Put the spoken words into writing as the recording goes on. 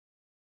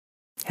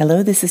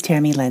Hello, this is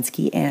Tammy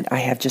Lenski, and I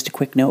have just a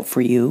quick note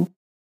for you.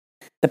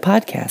 The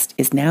podcast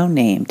is now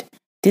named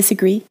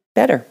Disagree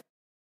Better.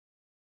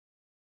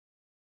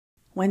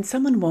 When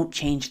someone won't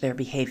change their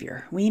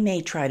behavior, we may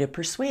try to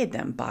persuade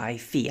them by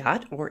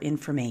fiat or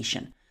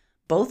information.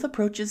 Both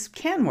approaches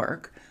can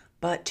work,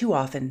 but too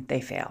often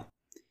they fail.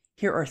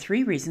 Here are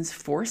 3 reasons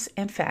force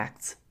and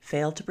facts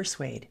fail to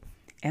persuade,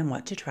 and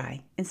what to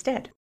try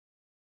instead.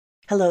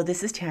 Hello,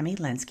 this is Tammy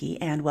Lenski,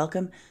 and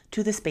welcome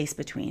to The Space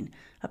Between,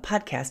 a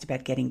podcast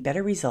about getting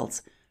better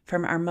results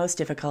from our most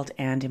difficult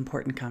and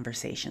important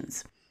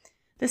conversations.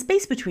 The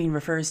space between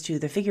refers to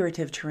the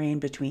figurative terrain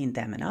between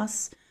them and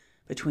us,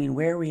 between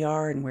where we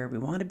are and where we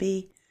want to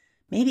be,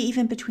 maybe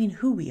even between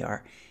who we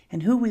are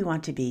and who we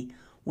want to be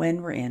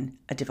when we're in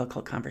a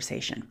difficult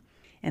conversation.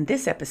 And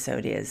this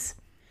episode is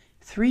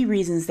 3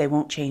 reasons they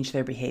won't change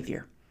their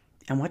behavior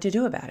and what to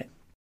do about it.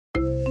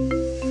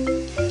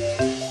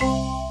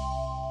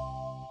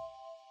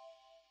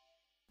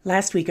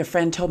 Last week, a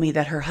friend told me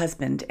that her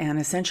husband, an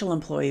essential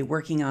employee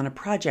working on a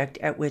project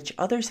at which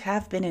others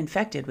have been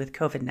infected with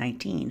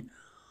COVID-19,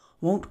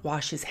 won't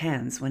wash his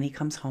hands when he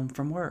comes home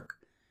from work.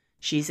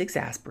 She's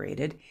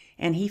exasperated,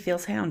 and he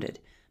feels hounded,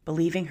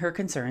 believing her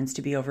concerns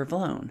to be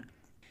overblown.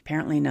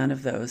 Apparently, none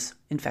of those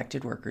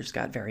infected workers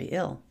got very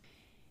ill.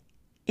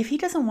 If he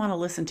doesn't want to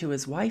listen to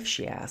his wife,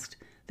 she asked,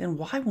 then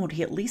why won't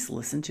he at least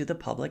listen to the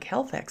public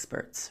health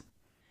experts?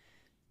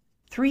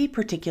 3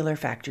 particular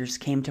factors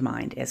came to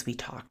mind as we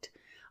talked.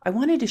 I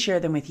wanted to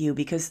share them with you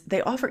because they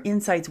offer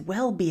insights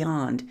well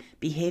beyond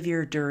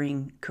behavior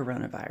during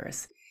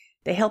coronavirus.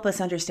 They help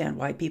us understand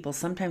why people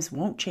sometimes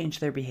won't change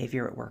their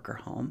behavior at work or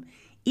home,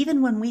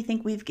 even when we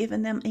think we've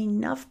given them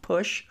enough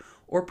push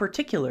or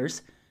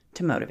particulars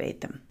to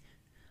motivate them.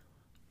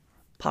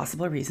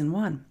 Possible reason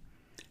 1,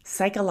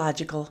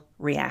 psychological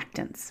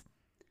reactance.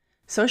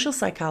 Social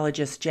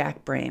psychologist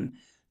Jack Brame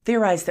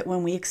theorized that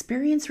when we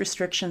experience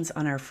restrictions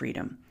on our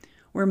freedom,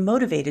 we're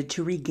motivated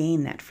to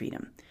regain that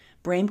freedom.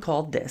 Brame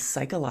called this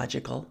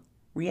psychological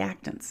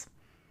reactance.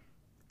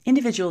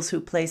 Individuals who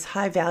place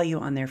high value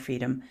on their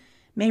freedom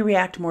may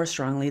react more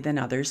strongly than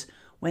others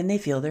when they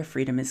feel their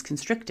freedom is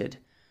constricted.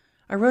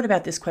 I wrote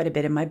about this quite a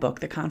bit in my book,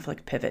 The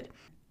Conflict Pivot,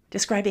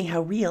 describing how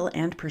real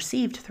and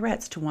perceived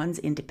threats to one's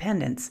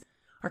independence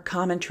are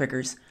common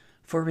triggers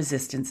for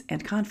resistance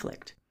and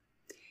conflict.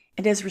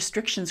 And as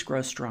restrictions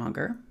grow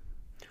stronger,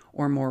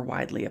 or more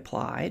widely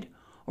applied,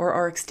 or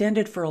are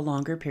extended for a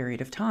longer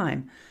period of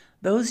time,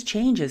 those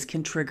changes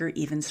can trigger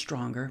even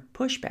stronger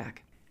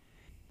pushback.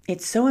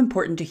 It's so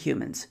important to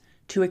humans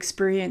to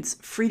experience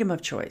freedom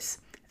of choice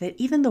that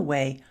even the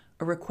way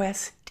a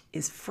request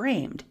is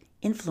framed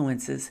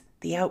influences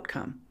the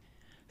outcome.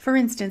 For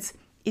instance,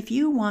 if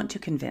you want to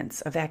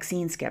convince a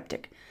vaccine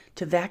skeptic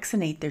to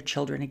vaccinate their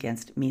children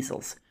against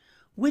measles,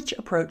 which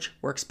approach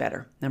works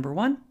better, number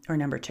 1 or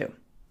number 2?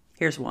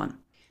 Here's 1.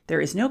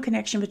 There is no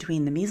connection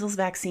between the measles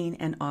vaccine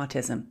and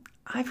autism.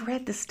 I've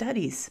read the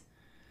studies.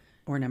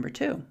 Or number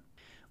 2.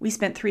 We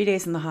spent 3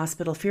 days in the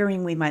hospital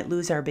fearing we might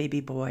lose our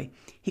baby boy.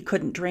 He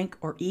couldn't drink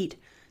or eat,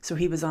 so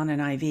he was on an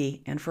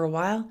IV, and for a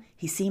while,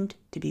 he seemed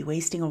to be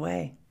wasting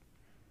away.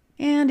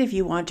 And if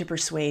you want to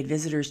persuade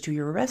visitors to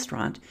your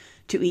restaurant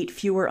to eat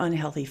fewer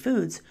unhealthy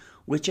foods,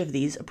 which of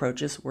these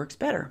approaches works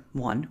better,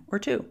 1 or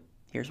 2?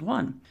 Here's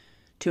 1.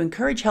 To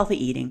encourage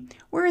healthy eating,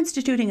 we're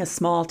instituting a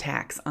small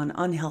tax on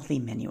unhealthy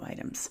menu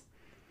items.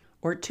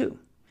 Or 2.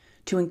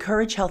 To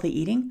encourage healthy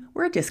eating,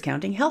 we're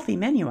discounting healthy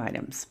menu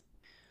items.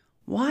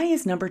 Why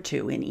is number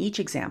 2 in each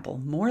example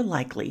more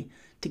likely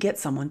to get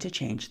someone to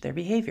change their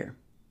behavior?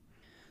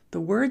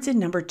 The words in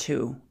number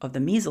 2 of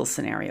the measles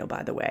scenario,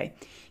 by the way,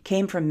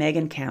 came from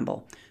Megan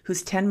Campbell,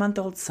 whose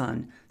 10-month-old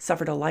son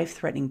suffered a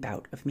life-threatening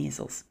bout of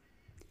measles.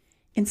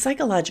 In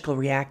psychological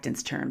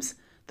reactance terms,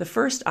 the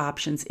first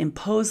options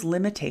impose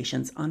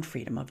limitations on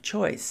freedom of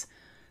choice.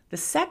 The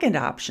second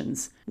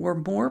options were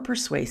more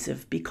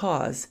persuasive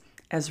because,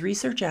 as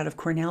research out of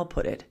Cornell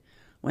put it,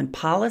 when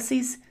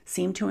policies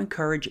seem to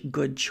encourage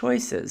good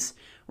choices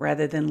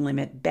rather than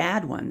limit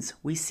bad ones,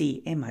 we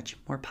see a much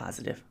more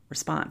positive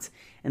response.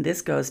 And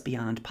this goes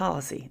beyond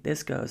policy.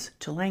 This goes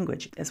to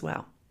language as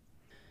well.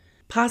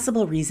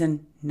 Possible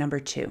reason number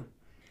 2,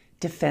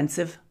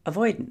 defensive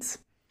avoidance.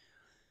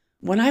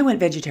 When I went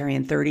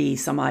vegetarian 30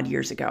 some odd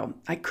years ago,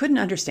 I couldn't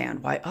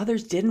understand why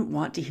others didn't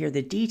want to hear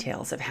the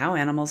details of how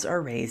animals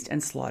are raised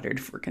and slaughtered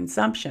for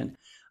consumption.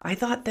 I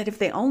thought that if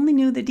they only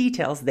knew the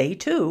details, they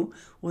too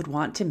would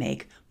want to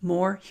make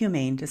more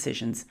humane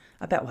decisions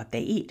about what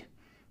they eat.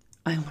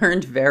 I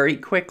learned very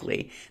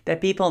quickly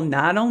that people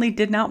not only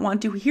did not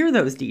want to hear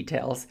those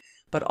details,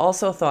 but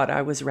also thought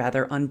I was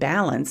rather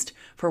unbalanced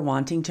for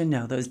wanting to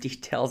know those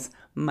details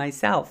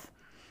myself.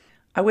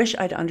 I wish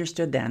I'd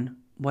understood then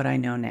what I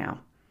know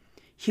now.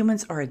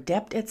 Humans are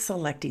adept at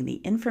selecting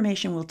the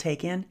information we'll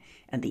take in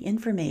and the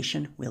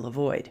information we'll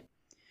avoid.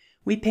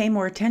 We pay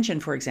more attention,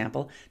 for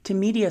example, to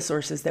media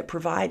sources that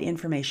provide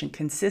information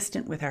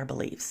consistent with our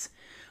beliefs.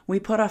 We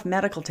put off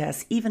medical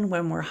tests even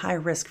when we're high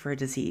risk for a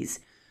disease.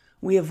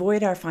 We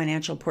avoid our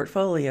financial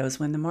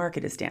portfolios when the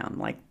market is down,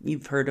 like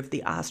you've heard of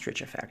the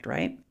ostrich effect,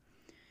 right?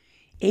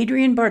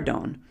 Adrienne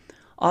Bardon,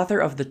 author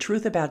of The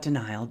Truth About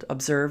Denial,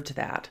 observed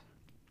that,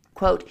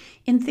 quote,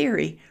 in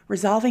theory,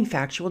 resolving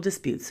factual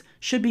disputes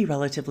should be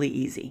relatively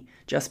easy.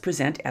 Just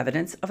present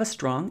evidence of a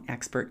strong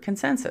expert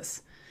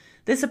consensus.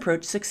 This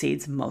approach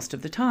succeeds most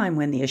of the time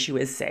when the issue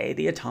is, say,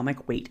 the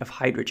atomic weight of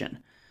hydrogen.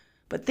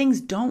 But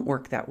things don't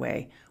work that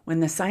way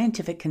when the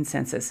scientific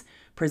consensus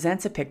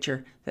presents a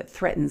picture that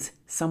threatens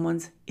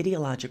someone's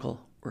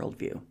ideological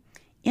worldview.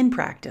 In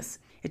practice,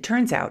 it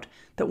turns out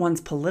that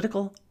one's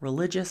political,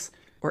 religious,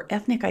 or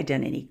ethnic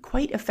identity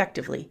quite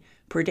effectively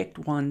predict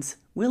one's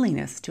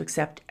willingness to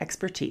accept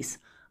expertise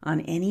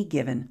on any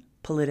given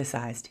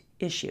politicized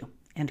issue,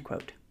 end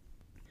quote.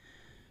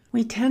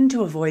 We tend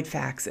to avoid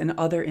facts and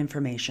other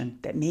information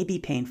that may be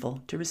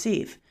painful to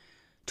receive.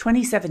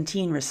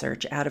 2017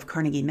 research out of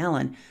Carnegie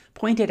Mellon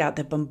pointed out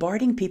that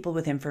bombarding people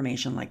with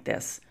information like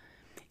this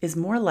is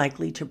more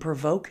likely to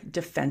provoke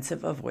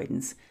defensive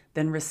avoidance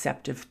than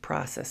receptive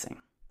processing.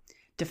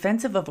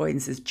 Defensive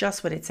avoidance is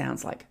just what it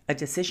sounds like, a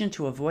decision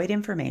to avoid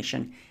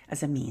information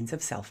as a means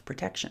of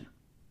self-protection.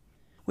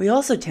 We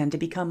also tend to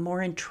become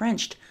more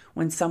entrenched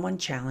when someone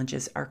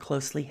challenges our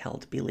closely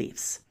held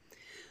beliefs.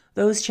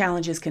 Those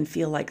challenges can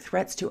feel like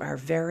threats to our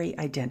very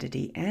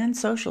identity and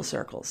social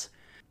circles.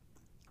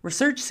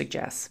 Research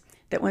suggests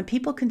that when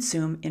people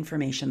consume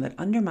information that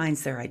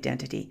undermines their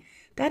identity,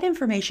 that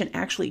information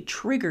actually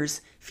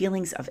triggers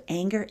feelings of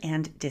anger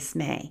and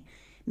dismay,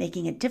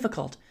 making it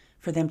difficult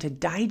for them to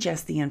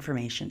digest the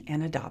information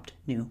and adopt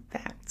new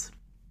facts.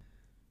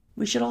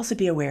 We should also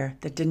be aware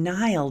that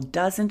denial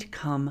doesn't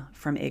come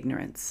from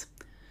ignorance.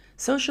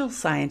 Social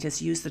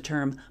scientists use the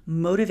term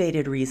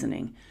motivated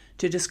reasoning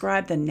to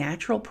describe the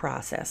natural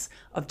process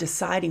of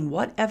deciding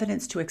what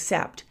evidence to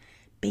accept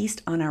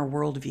based on our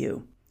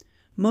worldview.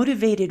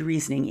 Motivated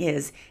reasoning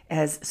is,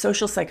 as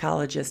social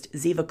psychologist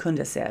Ziva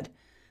Kunda said,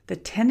 the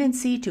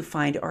tendency to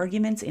find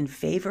arguments in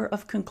favor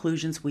of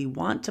conclusions we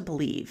want to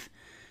believe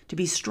to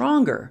be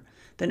stronger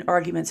than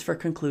arguments for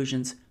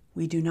conclusions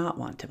we do not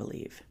want to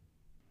believe.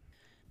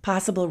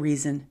 Possible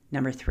reason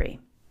number 3,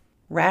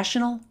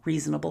 rational,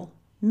 reasonable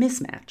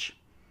mismatch.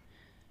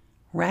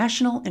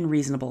 Rational and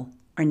reasonable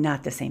are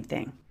not the same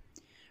thing.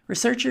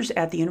 Researchers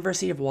at the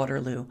University of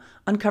Waterloo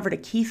uncovered a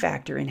key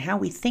factor in how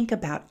we think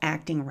about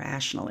acting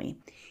rationally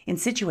in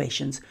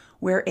situations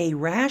where a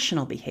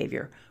rational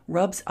behavior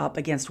rubs up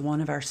against one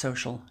of our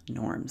social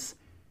norms.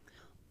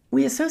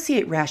 We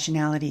associate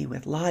rationality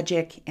with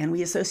logic, and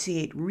we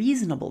associate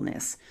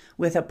reasonableness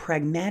with a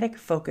pragmatic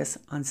focus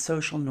on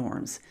social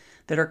norms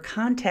that are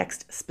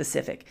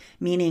context-specific,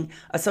 meaning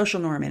a social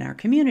norm in our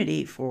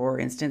community, for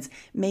instance,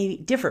 may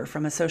differ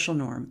from a social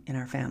norm in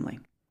our family.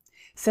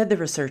 Said the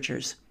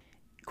researchers,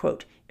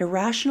 quote,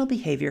 irrational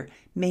behavior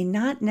may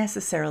not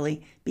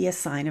necessarily be a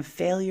sign of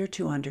failure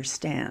to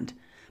understand,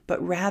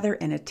 but rather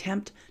an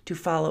attempt to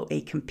follow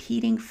a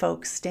competing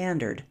folk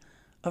standard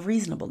of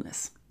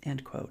reasonableness,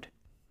 end quote.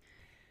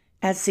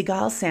 As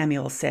Sigal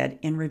Samuel said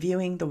in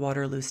reviewing the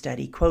Waterloo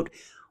study, quote,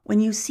 when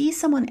you see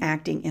someone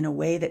acting in a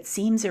way that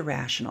seems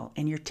irrational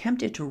and you're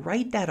tempted to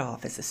write that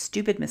off as a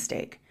stupid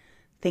mistake,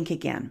 think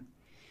again.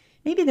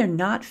 Maybe they're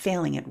not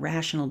failing at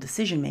rational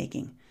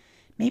decision-making.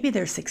 Maybe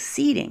they're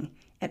succeeding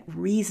at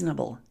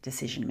reasonable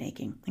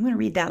decision-making. I'm going to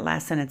read that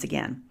last sentence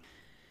again.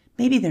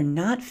 Maybe they're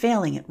not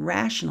failing at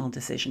rational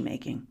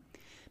decision-making.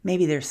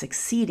 Maybe they're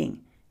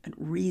succeeding at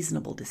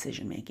reasonable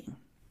decision-making.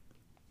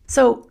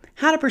 So,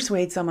 how to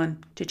persuade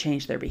someone to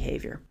change their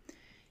behavior?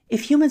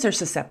 If humans are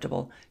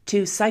susceptible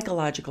to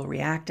psychological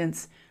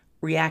reactance,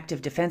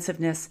 reactive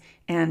defensiveness,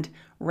 and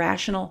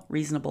rational,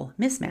 reasonable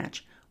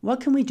mismatch,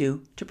 what can we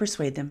do to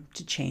persuade them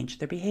to change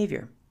their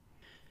behavior?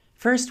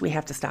 First, we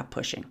have to stop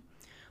pushing.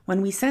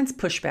 When we sense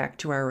pushback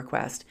to our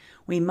request,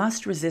 we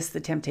must resist the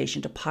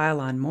temptation to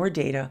pile on more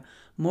data,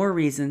 more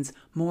reasons,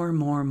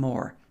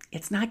 more.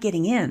 It's not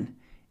getting in,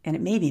 and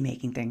it may be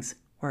making things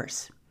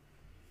worse.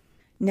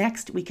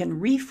 Next, we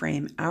can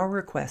reframe our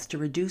request to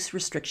reduce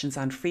restrictions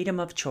on freedom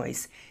of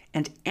choice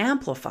and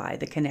amplify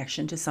the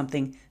connection to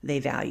something they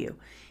value.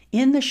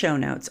 In the show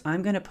notes,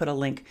 I'm going to put a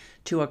link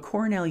to a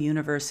Cornell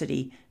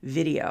University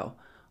video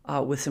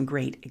with some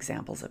great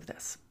examples of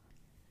this.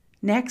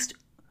 Next,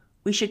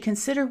 we should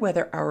consider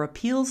whether our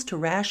appeals to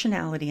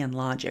rationality and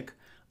logic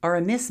are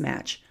a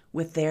mismatch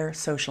with their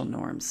social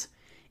norms.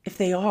 If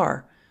they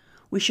are,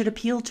 we should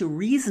appeal to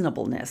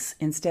reasonableness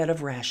instead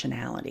of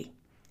rationality.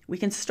 We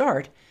can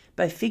start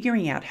by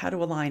figuring out how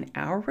to align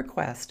our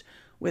request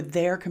with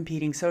their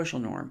competing social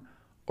norm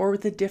or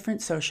with a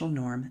different social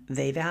norm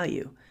they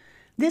value.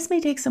 This may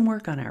take some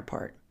work on our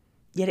part,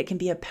 yet it can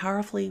be a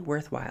powerfully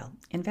worthwhile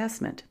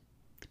investment.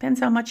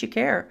 Depends how much you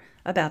care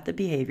about the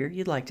behavior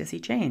you'd like to see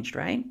changed,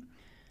 right?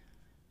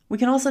 We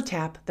can also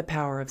tap the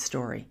power of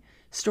story.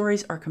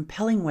 Stories are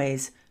compelling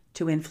ways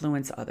to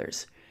influence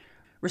others.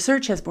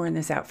 Research has borne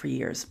this out for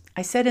years.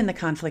 I said in the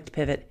Conflict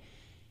Pivot,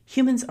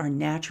 humans are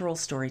natural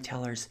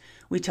storytellers.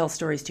 We tell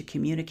stories to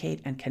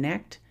communicate and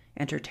connect,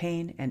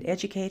 entertain and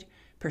educate,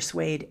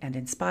 persuade and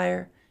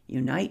inspire,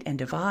 unite and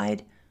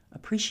divide,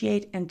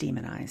 appreciate and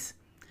demonize.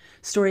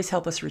 Stories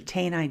help us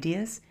retain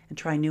ideas and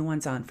try new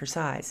ones on for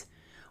size.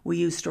 We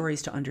use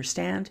stories to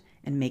understand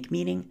and make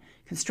meaning,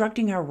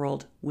 constructing our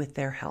world with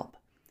their help.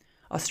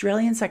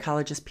 Australian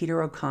psychologist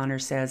Peter O'Connor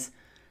says,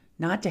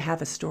 "Not to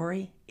have a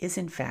story is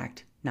in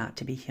fact not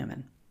to be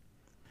human."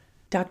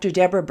 Dr.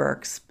 Deborah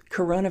Birx,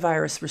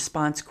 coronavirus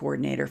response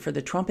coordinator for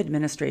the Trump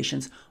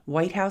administration's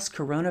White House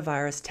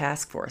Coronavirus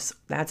Task Force,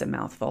 that's a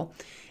mouthful,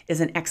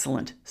 is an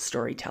excellent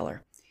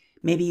storyteller.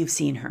 Maybe you've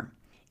seen her.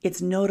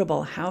 It's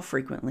notable how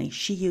frequently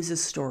she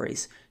uses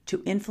stories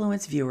to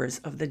influence viewers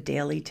of the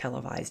daily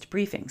televised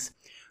briefings.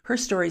 Her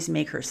stories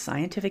make her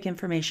scientific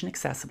information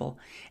accessible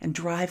and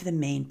drive the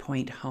main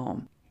point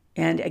home.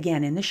 And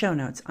again, in the show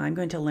notes, I'm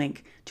going to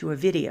link to a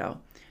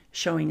video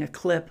showing a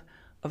clip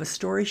of a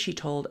story she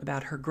told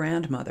about her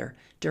grandmother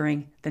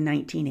during the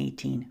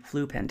 1918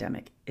 flu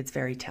pandemic. It's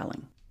very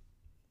telling.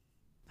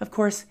 Of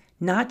course,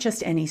 not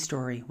just any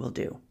story will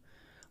do.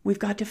 We've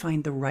got to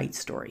find the right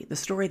story, the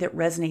story that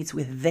resonates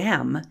with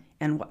them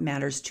and what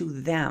matters to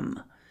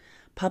them.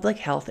 Public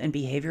health and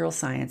behavioral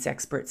science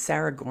expert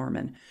Sarah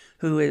Gorman,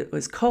 who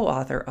was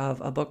co-author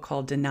of a book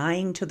called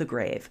Denying to the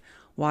Grave,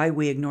 Why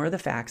We Ignore the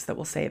Facts That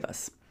Will Save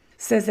Us,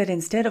 says that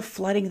instead of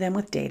flooding them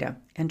with data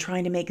and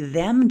trying to make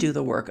them do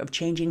the work of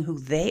changing who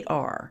they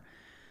are,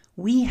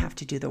 we have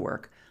to do the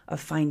work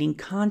of finding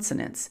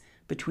consonance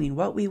between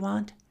what we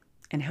want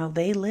and how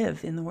they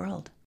live in the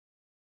world.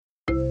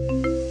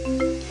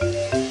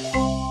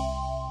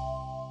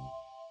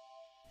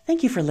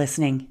 Thank you for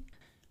listening.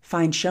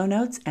 Find show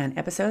notes and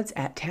episodes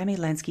at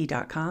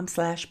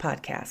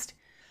tammylensky.com/podcast.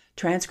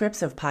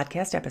 Transcripts of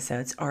podcast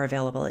episodes are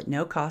available at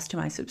no cost to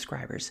my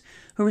subscribers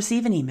who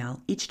receive an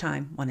email each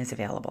time one is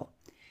available.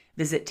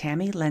 Visit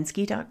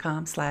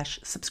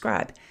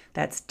tammylensky.com/subscribe.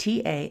 That's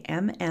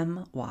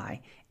TAMMYLE,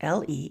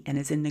 and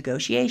is in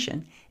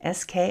negotiation,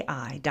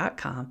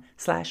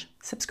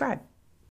 SKI.com/subscribe.